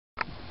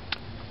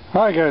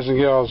Hi guys and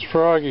gals,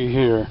 Froggy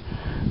here.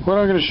 What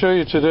I'm going to show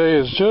you today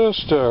is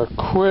just a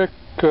quick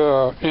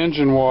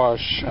engine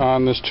wash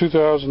on this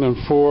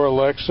 2004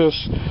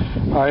 Lexus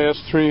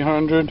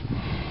IS300.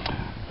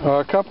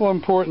 A couple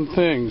important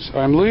things.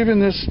 I'm leaving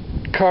this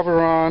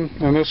cover on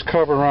and this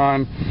cover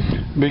on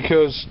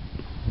because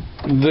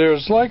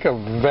there's like a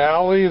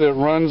valley that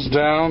runs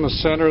down the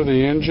center of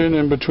the engine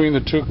in between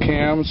the two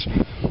cams,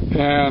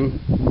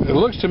 and it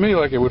looks to me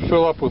like it would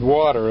fill up with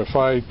water if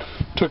I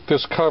took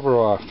this cover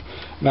off.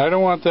 And I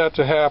don't want that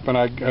to happen.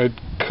 I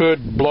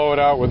could blow it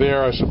out with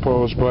air, I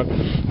suppose, but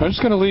I'm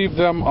just going to leave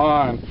them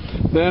on.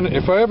 Then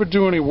if I ever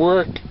do any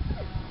work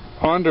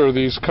under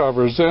these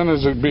covers, then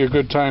it would be a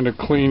good time to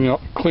clean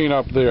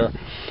up there.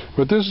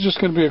 But this is just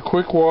going to be a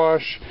quick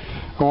wash.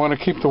 I want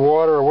to keep the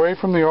water away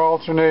from the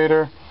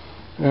alternator,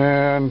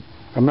 and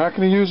I'm not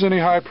going to use any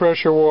high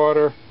pressure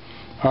water.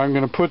 I'm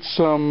going to put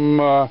some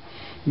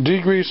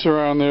degreaser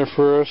on there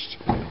first.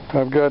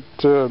 I've got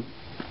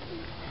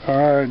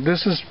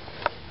this is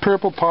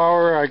Purple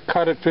Power. I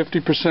cut it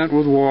 50%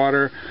 with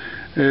water.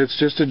 It's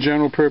just a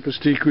general purpose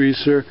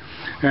degreaser.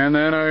 And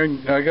then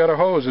I got a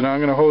hose, and I'm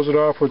going to hose it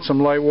off with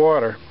some light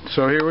water.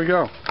 So here we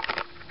go.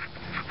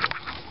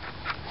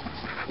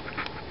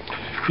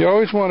 You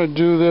always want to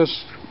do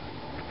this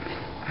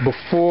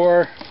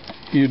before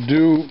you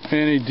do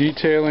any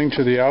detailing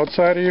to the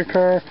outside of your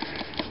car,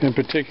 in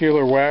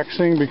particular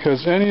waxing,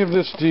 because any of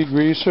this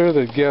degreaser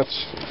that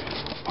gets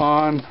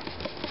on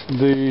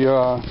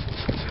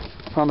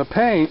the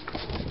paint,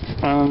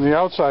 on the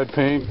outside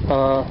paint,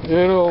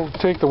 it'll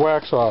take the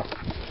wax off.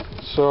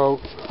 So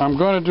I'm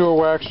going to do a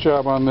wax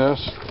job on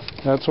this.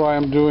 That's why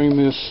I'm doing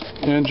this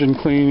engine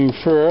cleaning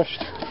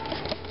first.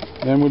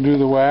 Then we'll do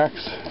the wax.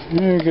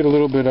 Get a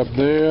little bit up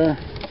there.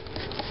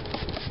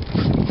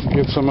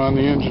 Get some on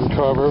the engine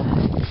cover.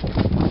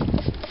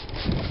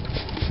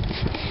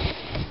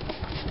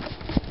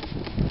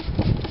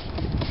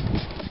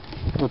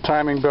 The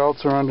timing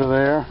belts are under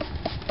there.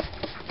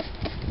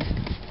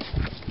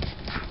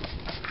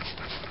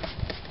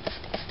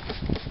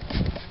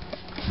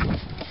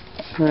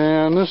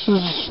 And this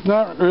is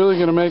not really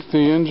going to make the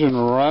engine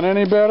run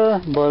any better,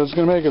 but it's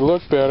going to make it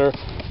look better.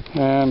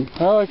 And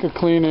I like a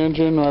clean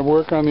engine. I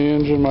work on the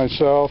engine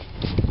myself,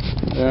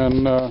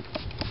 and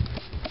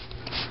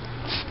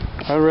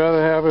I'd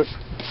rather have it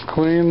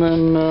clean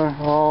than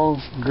all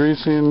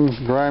greasy and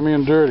grimy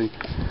and dirty.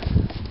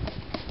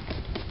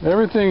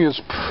 Everything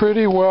is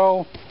pretty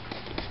well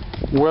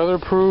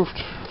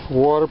weatherproofed,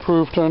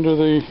 waterproofed under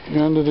the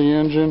end of the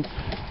engine,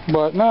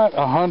 but not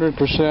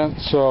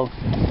 100%. So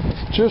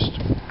just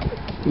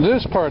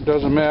this part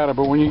doesn't matter,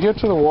 but when you get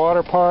to the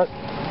water part,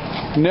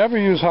 never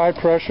use high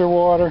pressure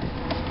water.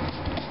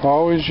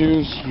 Always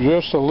use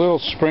just a little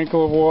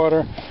sprinkle of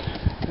water,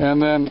 and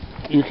then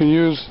you can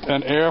use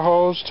an air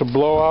hose to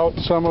blow out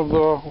some of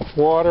the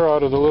water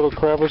out of the little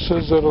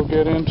crevices that it'll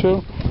get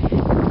into,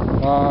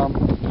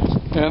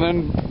 and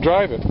then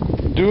drive it.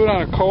 Do it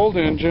on a cold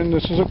engine.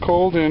 This is a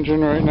cold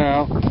engine right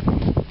now,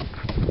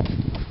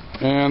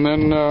 and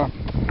then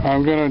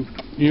I'm going to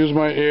use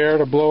my air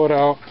to blow it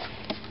out,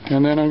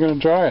 and then I'm going to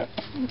dry it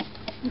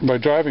by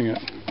driving it.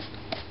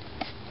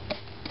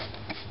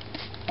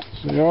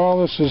 See, all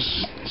this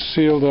is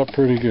sealed up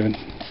pretty good.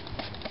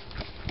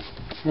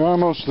 We're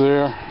almost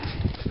there.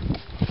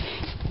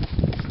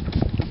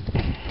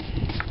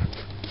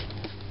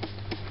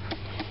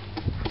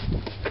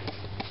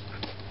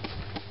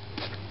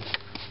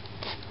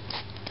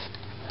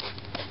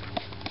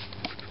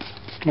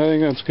 I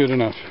think that's good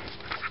enough.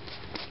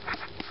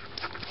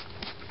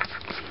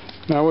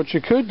 Now what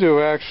you could do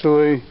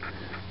actually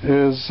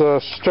is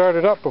start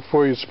it up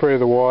before you spray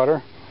the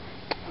water.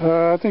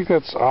 I think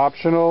that's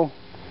optional.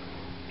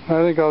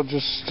 I think I'll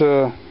just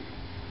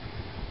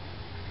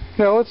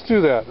yeah, let's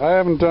do that. I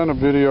haven't done a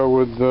video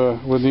with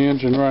the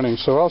engine running,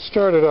 so I'll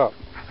start it up.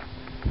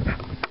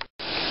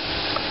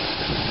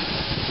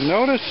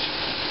 Notice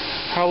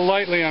how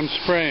lightly I'm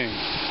spraying.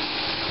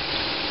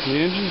 The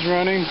engine's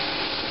running.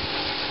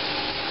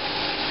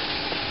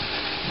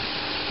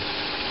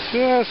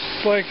 Just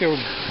like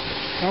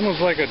almost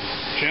like a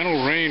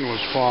gentle rain was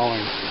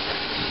falling.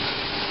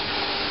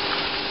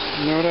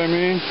 You know what I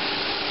mean?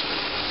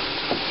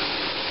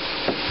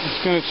 It's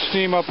going to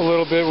steam up a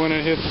little bit when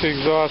it hits the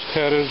exhaust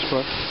headers,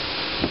 but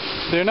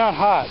they're not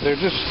hot. They're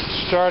just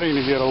starting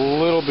to get a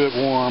little bit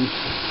warm.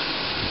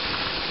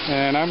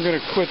 And I'm going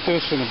to quit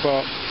this in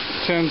about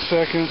 10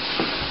 seconds.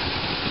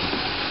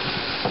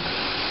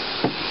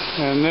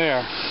 And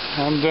there,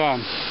 I'm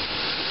done.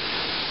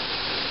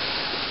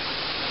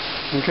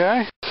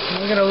 Okay?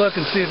 I'm going to look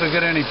and see if I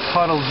got any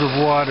puddles of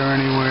water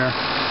anywhere.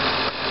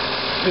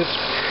 It's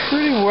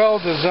pretty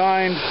well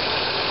designed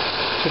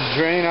to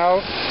drain out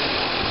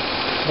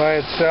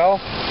by itself.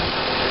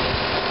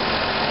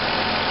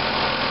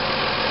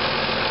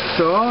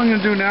 So all I'm going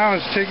to do now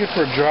is take it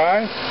for a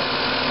drive.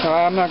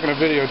 I'm not going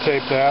to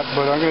videotape that,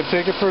 but I'm going to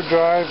take it for a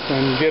drive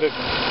and get it,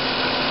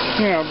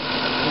 you know,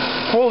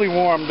 fully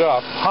warmed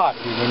up, hot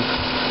even,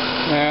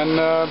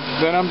 and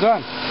then I'm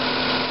done.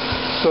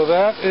 So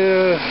that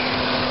is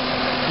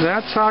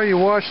that's how you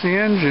wash the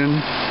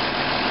engine.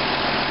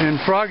 In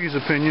Froggy's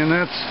opinion,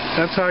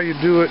 that's how you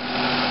do it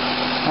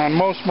on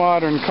most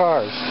modern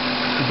cars.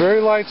 Very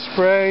light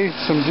spray,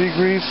 some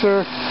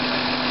degreaser.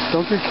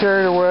 Don't get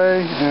carried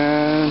away.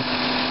 And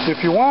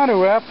if you want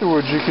to,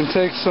 afterwards, you can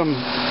take some,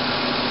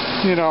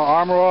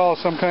 Armor All,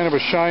 some kind of a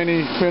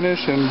shiny finish,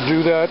 and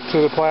do that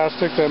to the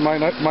plastic. That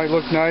might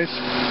look nice.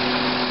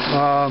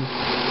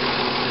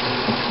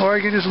 Or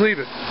you can just leave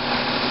it.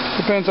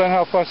 Depends on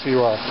how fussy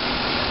you are.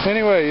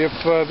 Anyway, if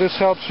this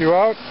helps you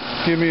out,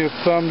 give me a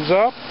thumbs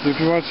up. If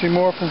you want to see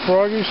more from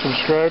Froggy,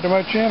 subscribe to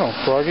my channel.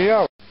 Froggy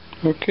out.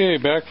 Okay,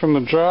 back from the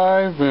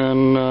drive,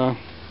 and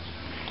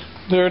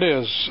there it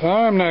is.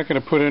 I'm not going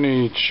to put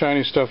any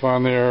shiny stuff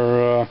on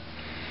there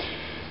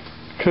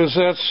because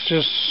that's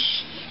just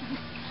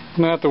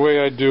not the way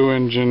I do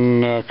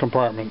engine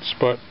compartments.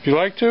 But if you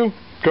like to,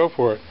 go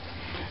for it.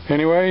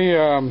 Anyway,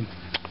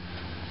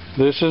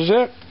 this is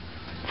it.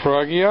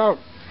 Froggy out.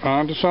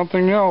 On to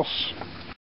something else.